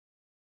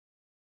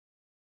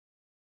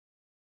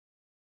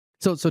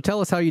So tell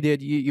us how you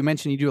did. You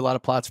mentioned you do a lot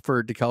of plots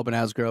for DeKalb and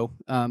Asgrow.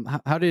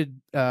 How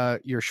did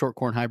your short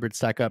corn hybrid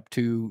stack up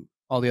to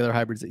all the other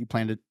hybrids that you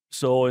planted?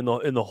 So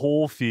in the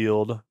whole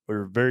field,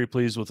 we're very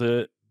pleased with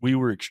it. We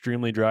were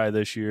extremely dry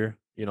this year,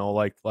 you know,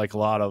 like a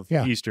lot of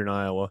eastern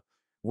Iowa.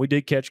 We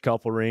did catch a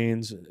couple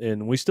rains,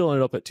 and we still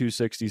ended up at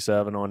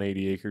 267 on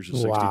 80 acres of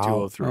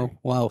 6203. Oh,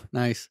 wow,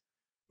 nice.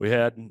 We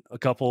had a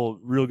couple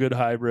real good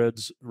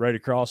hybrids right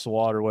across the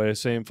waterway,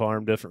 same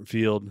farm, different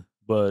field.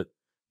 But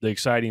the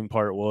exciting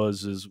part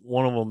is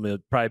one of them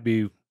would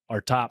probably be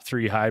our top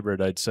 3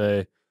 hybrid, I'd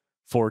say,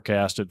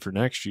 forecasted for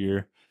next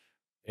year,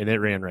 and it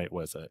ran right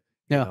with it.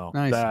 Yeah, you know,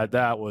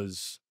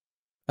 nice.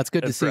 That's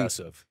good to see.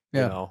 Impressive.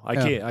 Yeah,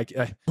 You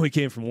know, we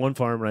came from one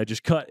farm and I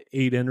just cut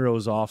 8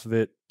 inrows off of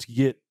it to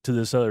get to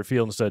this other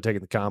field instead of taking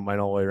the combine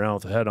all the way around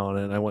with the head on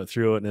it. And I went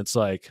through it, and it's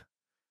like,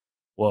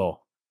 whoa,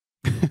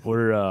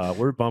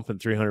 we're bumping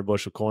 300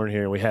 bushel corn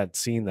here. We hadn't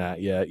seen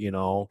that yet, you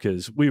know,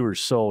 because we were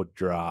so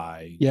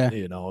dry. Yeah.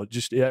 You know,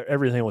 just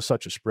everything was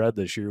such a spread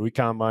this year. We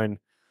combined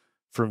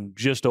from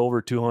just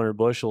over 200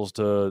 bushels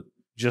to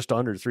just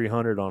under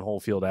 300 on whole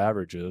field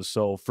averages.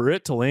 So for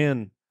it to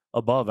land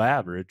above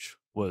average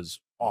was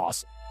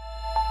awesome.